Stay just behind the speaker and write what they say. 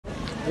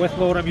with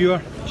Laura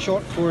Muir,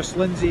 short course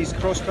Lindsay's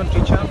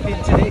cross-country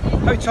champion today.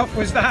 How tough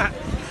was that?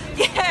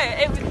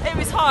 Yeah, it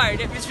was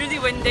hard. It was really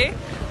windy.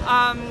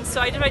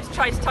 So I did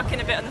try to tuck in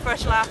a bit on the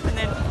first lap and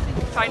then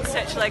try and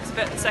stretch legs a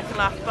bit on the second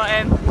lap. But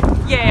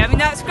yeah, I mean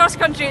that's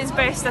cross-country at its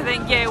best, I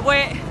think. Yeah,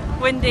 wet,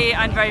 windy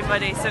and very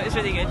muddy, so it was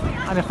really good.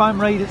 And if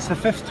I'm right, it's the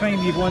 5th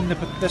time you've won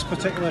this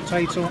particular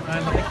title,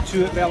 and I think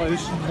 2 at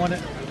Belarus and 1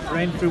 at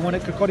Renfrew, 1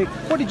 at Kirkcaldy.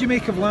 What did you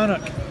make of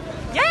Lanark?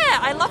 Yeah,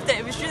 I loved it.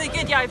 It was really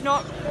good. Yeah, I've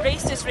not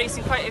raced this race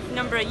in quite a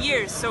number of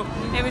years, so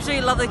it was really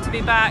lovely to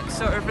be back,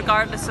 sort of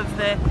regardless of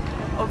the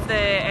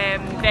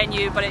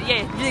venue. But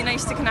yeah, really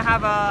nice to kind of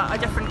have a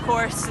different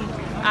course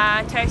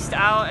and test it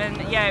out. And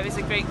yeah, it was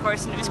a great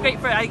course, and it was great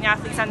for I think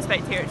athletes and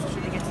spectators. It was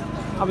really good.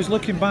 I was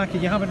looking back,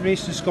 and you haven't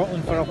raced in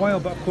Scotland for a while,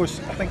 but of course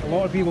I think a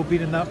lot of people have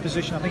been in that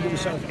position. I think it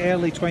was sort of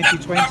early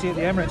 2020 at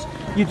the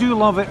Emirates. You do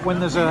love it when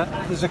there's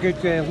a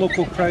good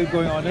local crowd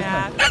going on, isn't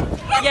it?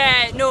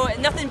 Yeah, no,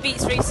 nothing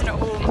beats racing at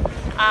home.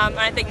 And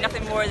I think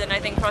nothing more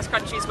than cross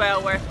country as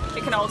well, where it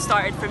kind of all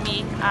started for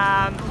me.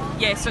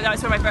 Yeah, so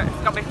that's where I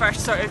got my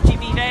first sort of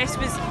GB vest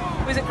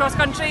was at cross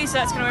country. So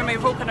that's kind of where my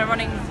whole kind of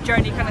running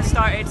journey kind of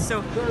started.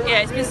 So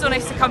yeah, it's been so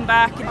nice to come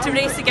back and to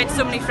race against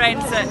so many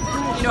friends that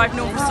I've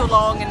known for so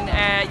long.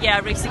 And yeah,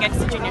 racing against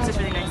the juniors is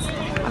really nice.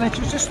 And I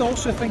was just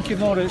also thinking,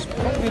 Laura, it's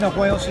probably been a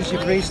while since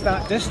you've raced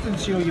that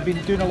distance. You've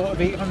been doing a lot of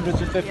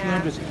 800s and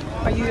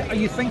 1500s. Yeah. Are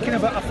you thinking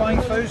about a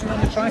 5,000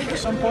 on the track at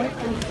some point?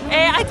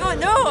 I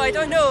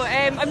don't know.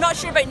 I'm not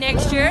sure about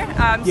next year.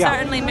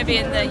 Certainly maybe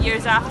in the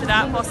years after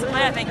that,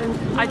 possibly. I think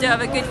I do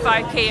have a good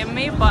 5k in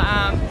me, but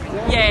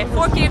yeah,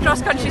 4k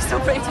across country is still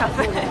pretty tough.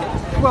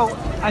 Well,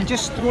 and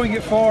just throwing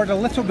it forward a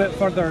little bit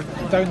further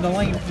down the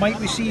line, might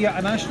we see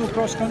a national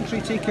cross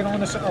country taking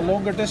on a sort of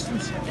longer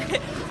distance?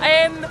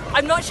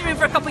 I'm not sure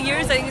for a couple of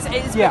years. I think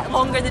it's a bit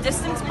longer the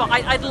distance, but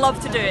I'd love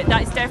to do it.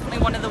 That is definitely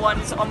one of the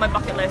ones on my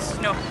bucket list.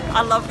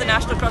 I love the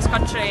national cross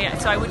country,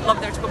 so I would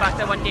love there to go back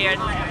there one day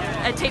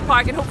and take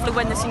part and hopefully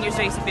win the seniors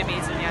race. Would be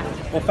amazing. Yeah.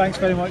 Well, thanks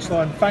very much,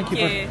 Lauren. Thank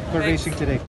you for racing today.